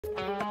Hey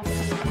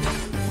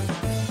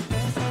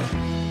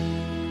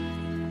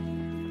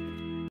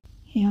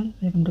all,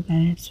 welcome to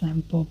Planet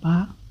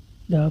Swampobah,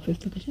 the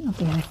 5th occasion of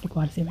the Galactic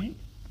Wars event.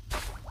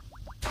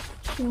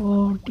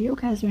 So,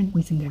 Duke has went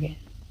missing again.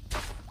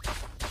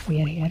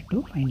 We are here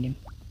to find him.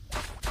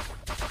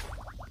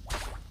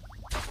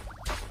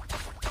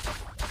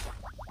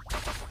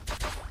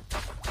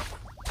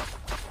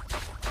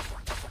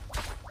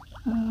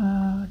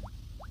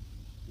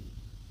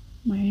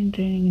 Mind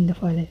training in the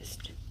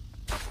forest.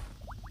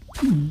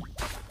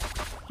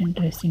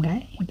 Interesting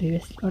guy. He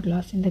previously got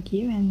lost in the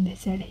cave and they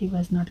said he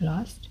was not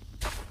lost.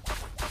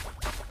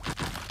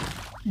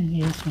 And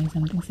he is doing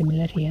something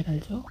similar here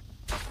also.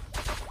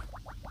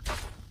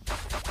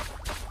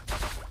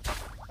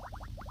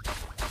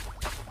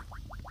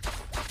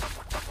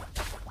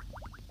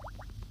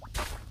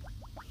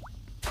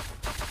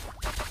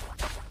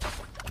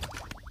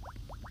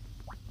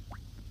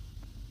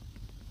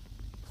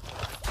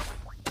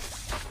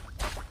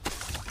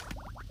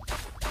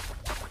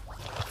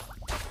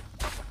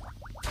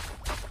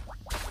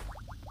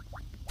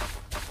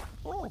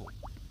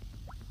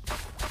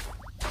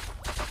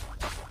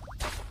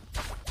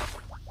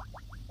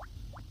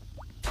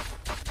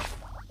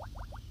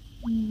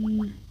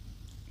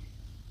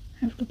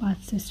 Have to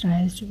pass this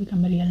trials to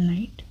become a real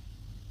knight.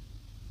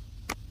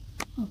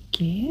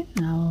 Okay,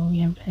 now we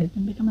have to help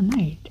him become a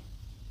knight.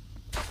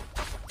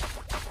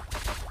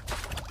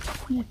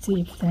 Let's see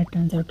if that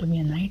turns out to be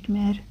a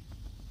nightmare.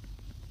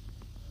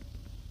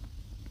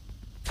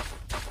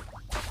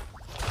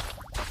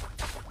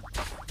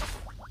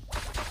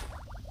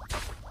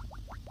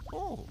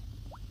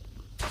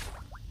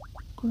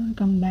 Couldn't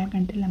come back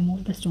until I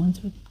moved the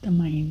stones with the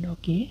mind,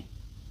 okay.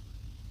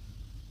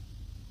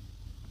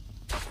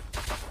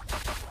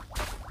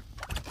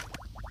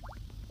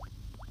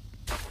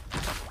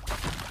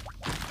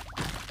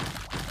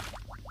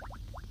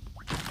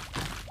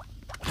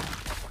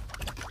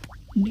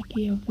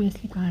 Diggy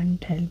obviously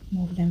can't help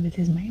move them with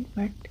his mind,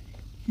 but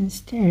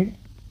instead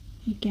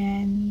he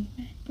can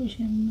push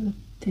him with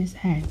his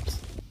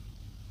hands.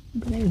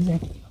 But where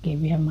exactly? Okay,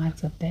 we have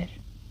marks up there.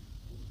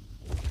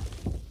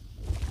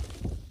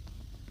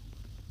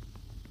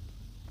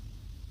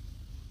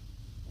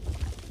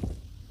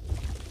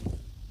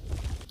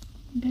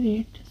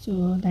 Great,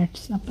 so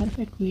that's a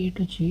perfect way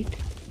to cheat.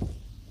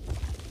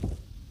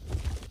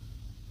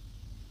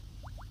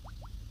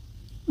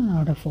 1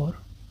 out of 4.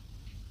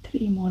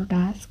 3 more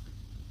tasks.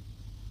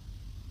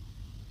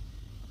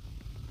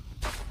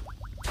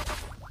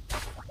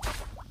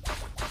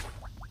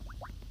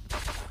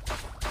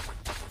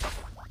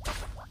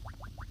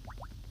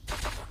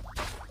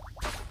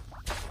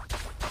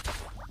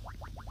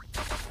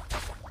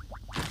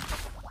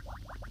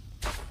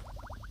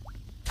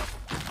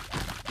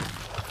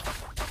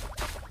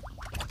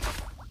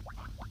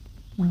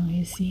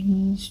 He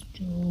seems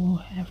to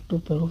have to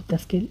prove the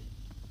skill.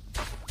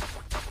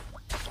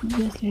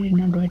 Obviously he did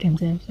not do it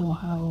himself, so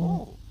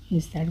how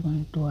is that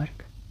going to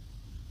work?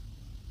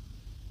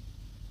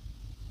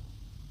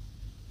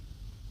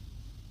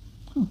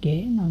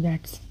 Okay, now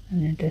that's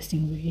an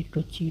interesting way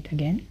to cheat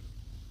again.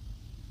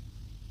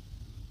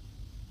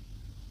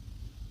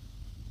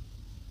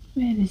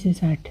 Where is his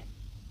hut?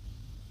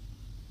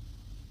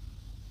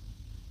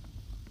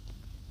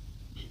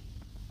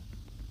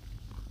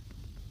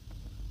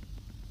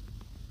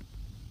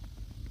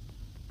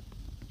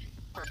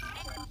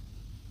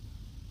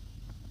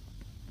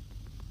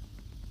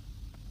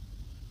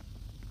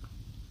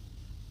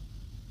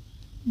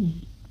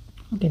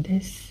 Okay,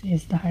 this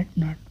is the hut,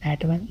 not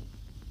that one.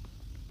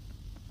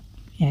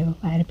 We have a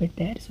fire pit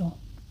there, so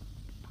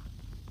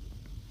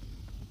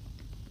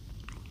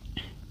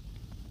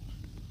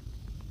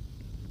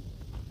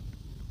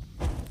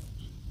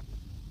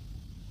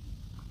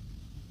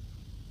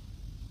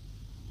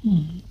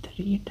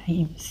three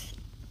times.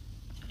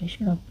 So I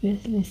should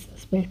obviously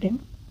suspect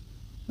him,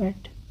 but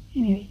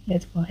anyway,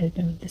 let's go help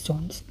him with the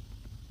stones.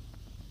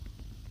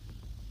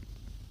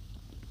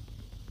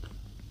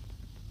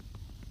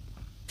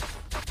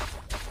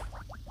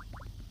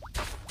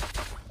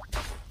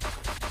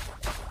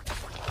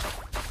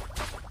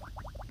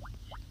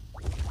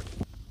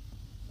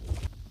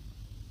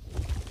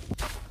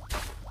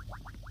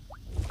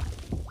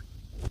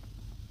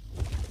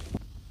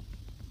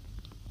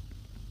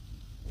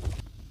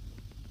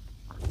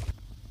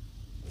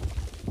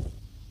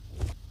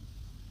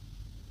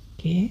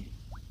 Okay.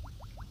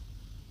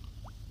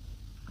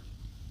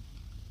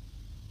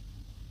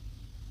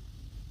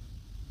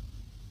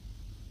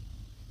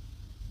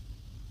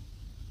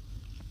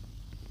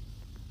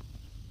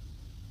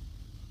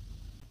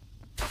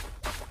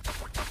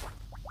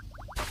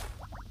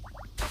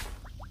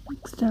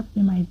 Next up,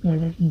 we might be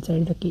headed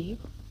inside the cave.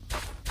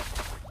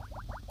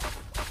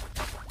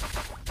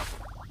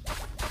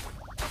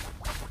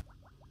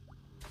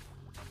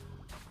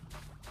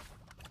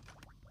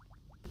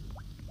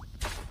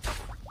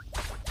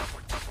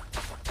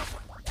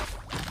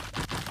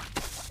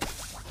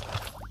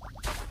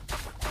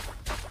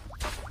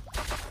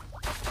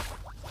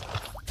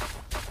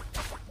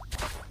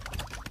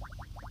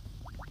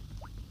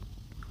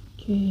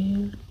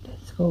 Okay,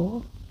 let's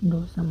go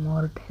do some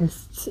more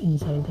tests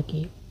inside the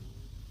cave.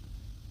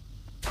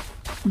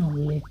 No,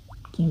 we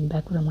came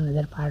back from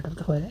another part of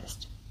the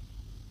forest.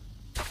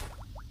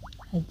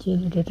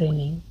 Agility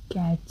training.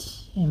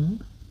 Catch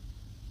him.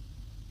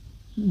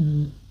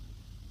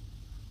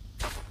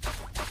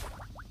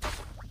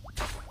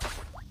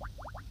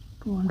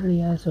 200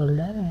 years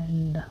older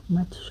and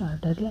much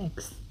shorter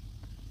legs.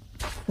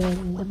 Well,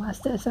 the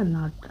masters are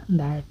not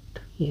that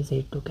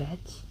easy to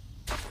catch.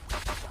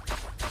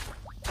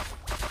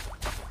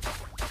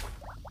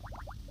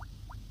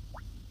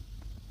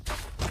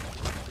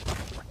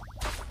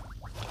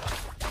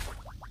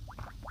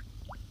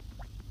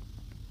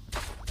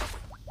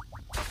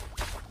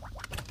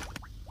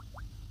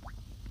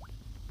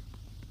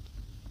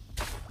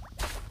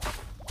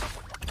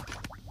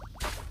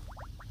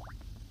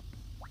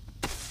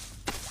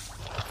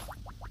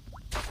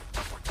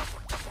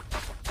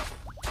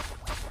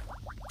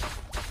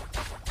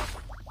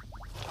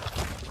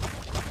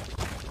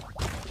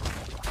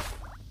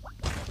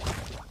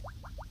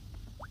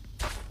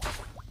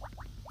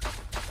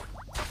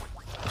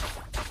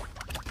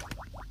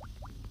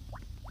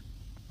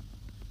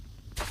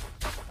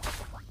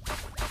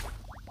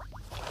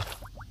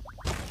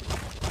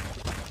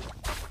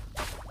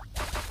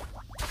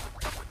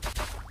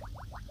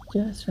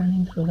 Just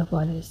running through the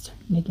forest,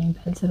 making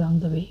wells along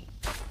the way.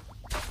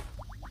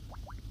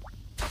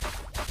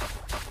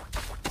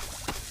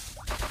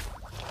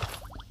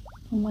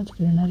 So much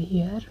greenery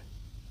here,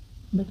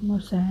 bit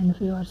more sand,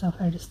 few hours of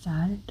head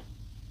start.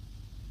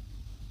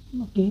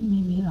 Okay,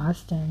 maybe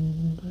last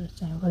and it's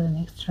time for the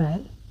next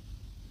trial.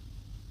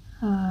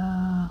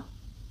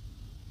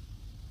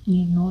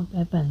 Need no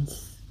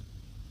weapons,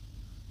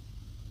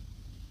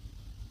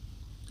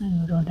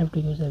 and we don't have to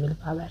use the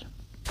willpower.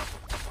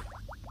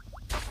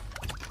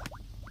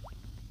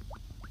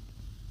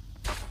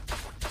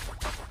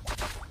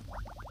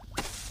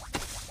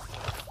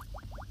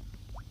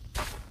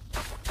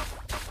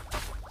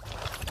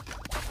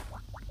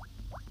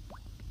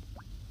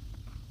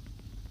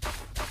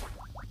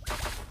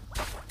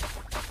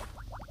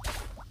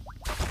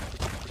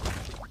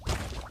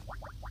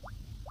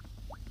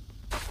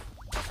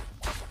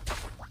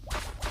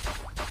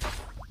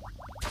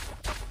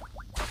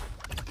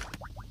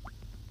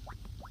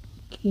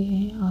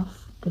 Okay,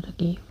 off to the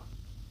cave.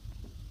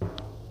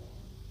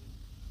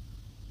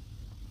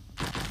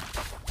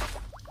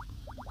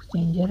 It's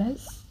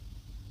dangerous.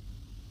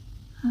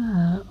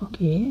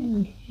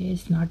 Okay,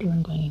 it's not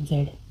even going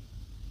inside.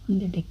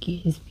 Only the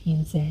key is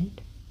being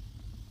sent.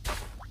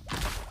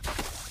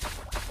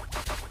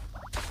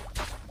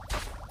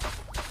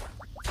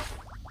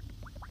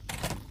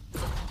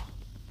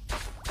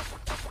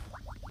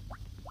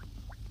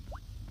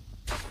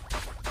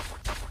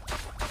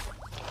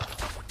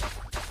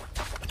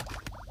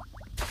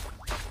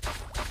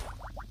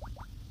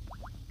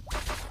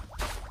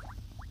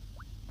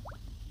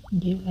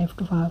 Give life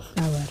to our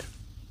flower.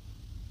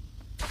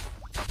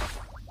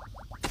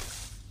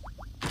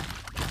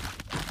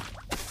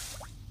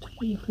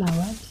 Three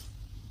flowers.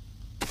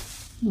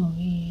 No,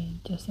 we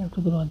just have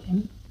to grow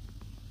them.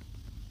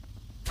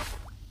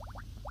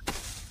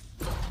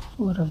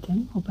 4 of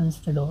them opens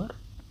the door.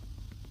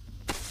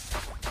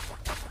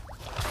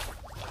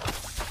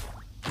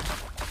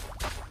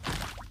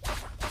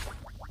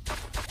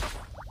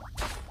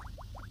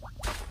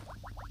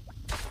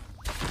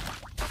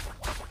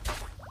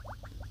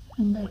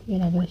 And by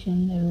fear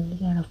aggression, there will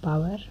be a lot of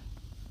power.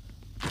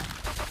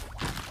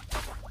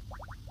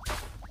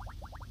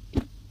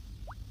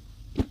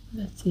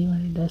 Let's see what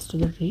it does to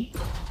the tree.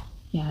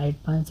 Yeah,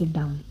 it burns it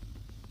down.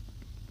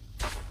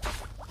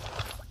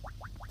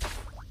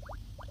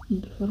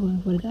 Before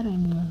going further,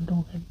 I'm going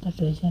to get the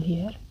treasure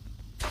here.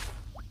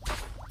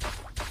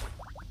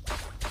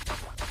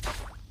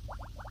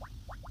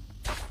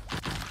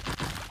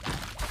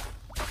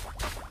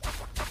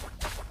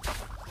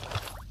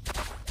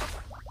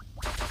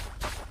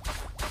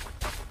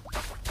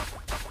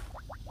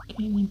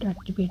 Okay, I need to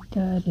activate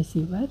the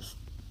receivers,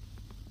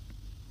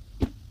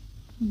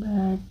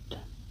 but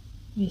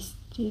we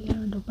still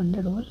haven't opened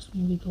the doors.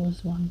 Maybe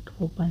those won't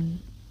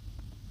open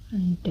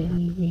until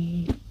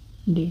we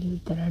deal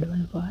with the red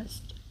one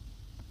first.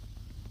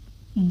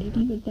 And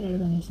dealing with the red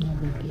one is no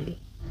big deal.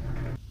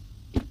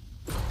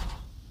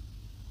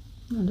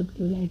 Now the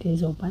blue light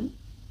is open.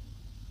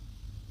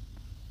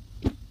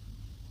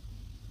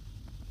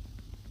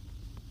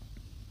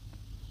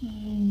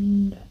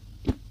 And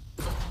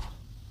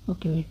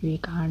okay, wait, we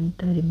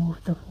can't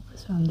remove the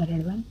focus from the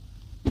red one.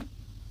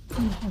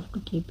 We have to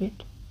keep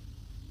it.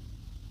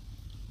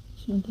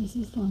 So this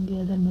is the only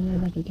other mirror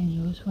that we can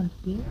use for the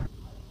view.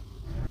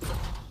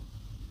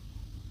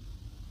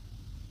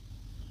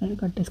 It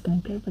got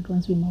disconnected, but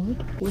once we move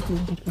it, both will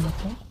get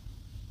connected.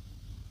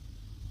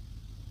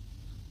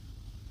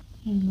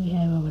 And we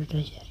have our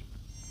treasure.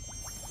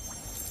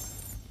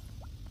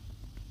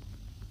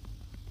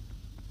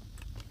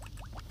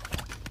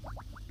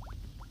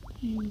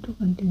 And to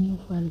continue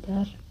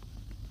further,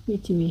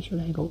 which way should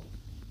I go?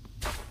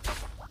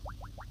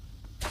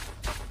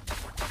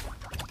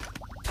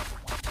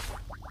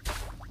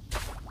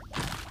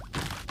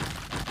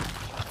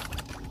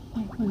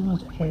 one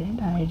was a dead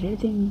end. I did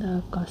think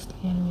the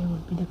costlier way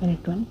would be the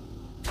correct one.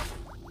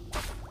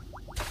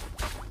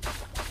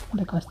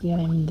 The costlier,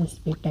 I mean this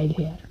big tile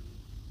here.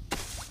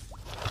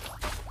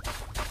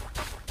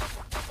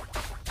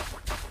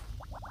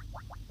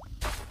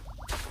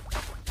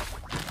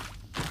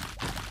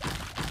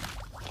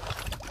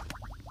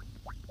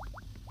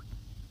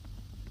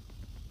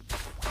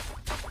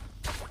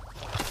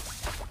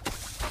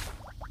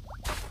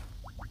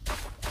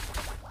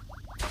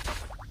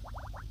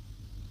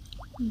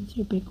 Once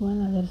you pick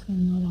one, others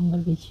can no longer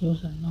be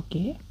chosen.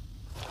 Okay.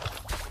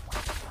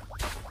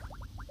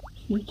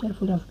 Future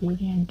full of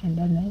beauty and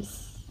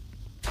tenderness.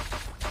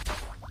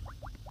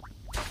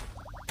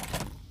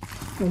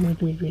 Oh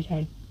wait,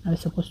 I was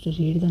supposed to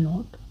read the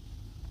note.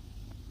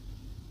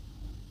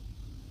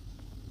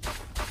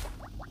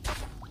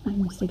 I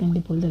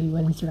mistakenly pulled the river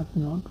instead of the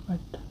note, but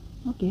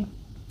okay.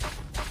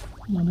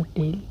 No big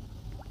deal.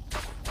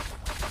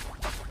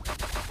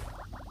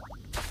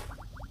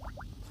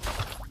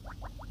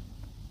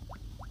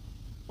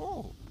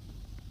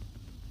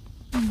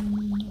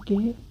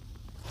 Okay,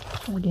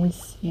 so I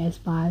guess he has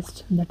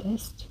passed the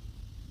test.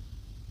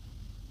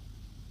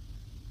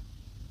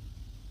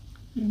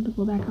 I need to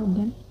go back out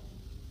then.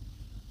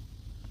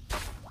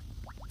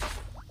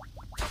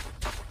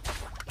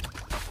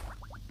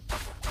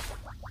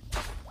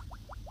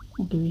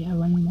 Okay, we have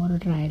one more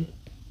trial.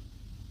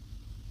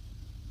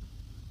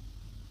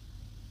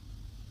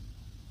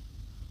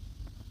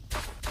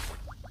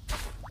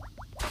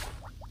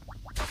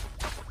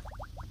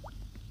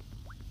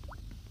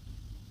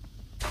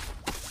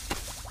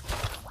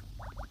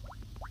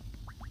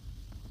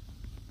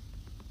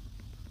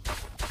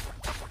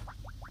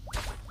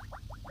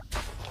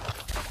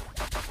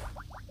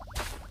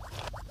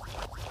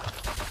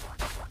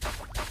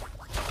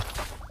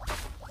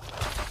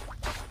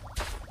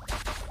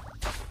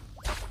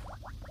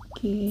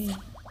 Okay,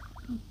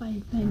 a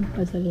pipeline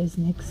puzzle is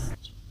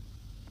next.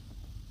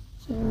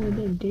 So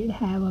they did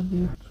have a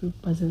few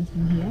puzzles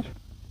in here.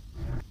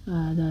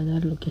 The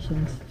other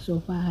locations so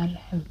far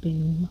have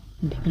been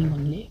digging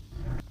only.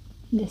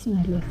 This one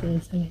at least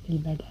is a little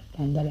better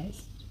than the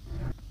rest.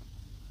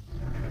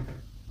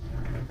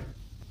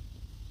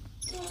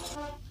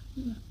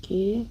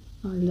 Okay,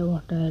 all the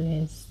water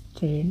is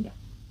drained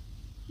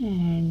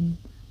and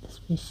the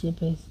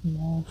spaceship is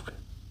moved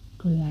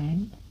to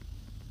land.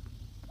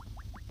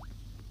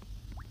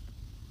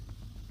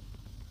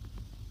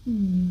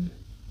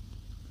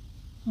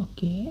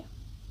 Okay.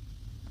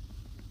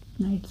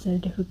 Knight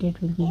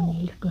certificate will be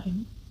mailed to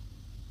him.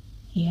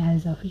 He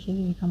has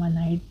officially become a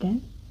knight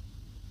then.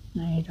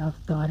 Knight of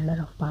the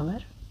Order of Power.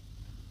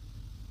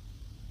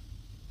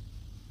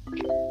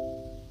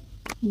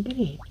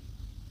 Great.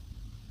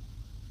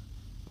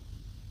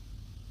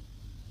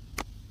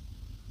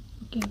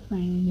 Okay,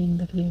 finding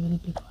the clay will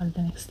be called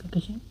the next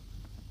location.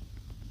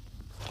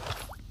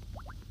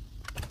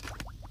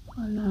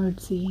 Well, now it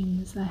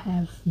seems I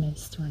have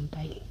missed one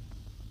tile.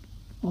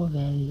 Oh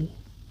well.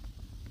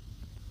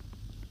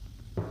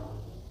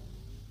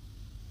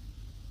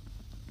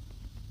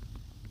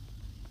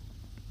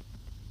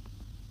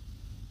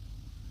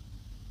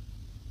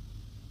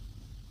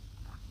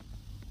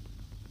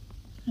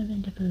 I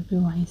think it will be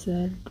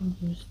wiser to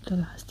use the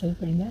last tile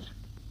finder.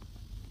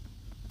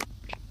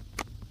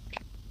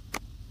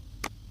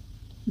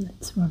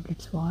 That's what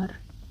it's for.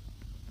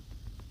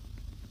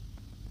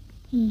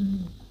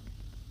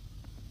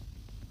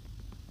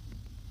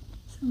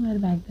 Somewhere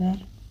back there.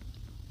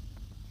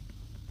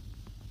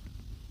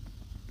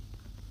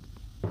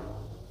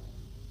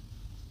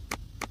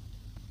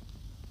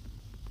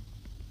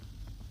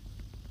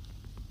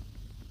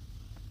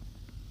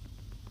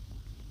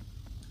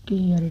 Okay,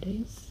 here it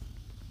is.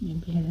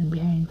 Maybe hidden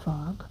behind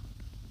fog.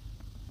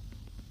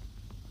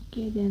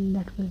 Okay, then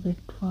that will be it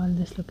for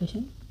this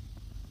location.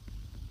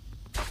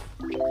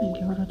 Thank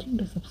you for watching.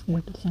 Do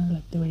subscribe to the channel,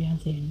 like the video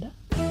and see you in the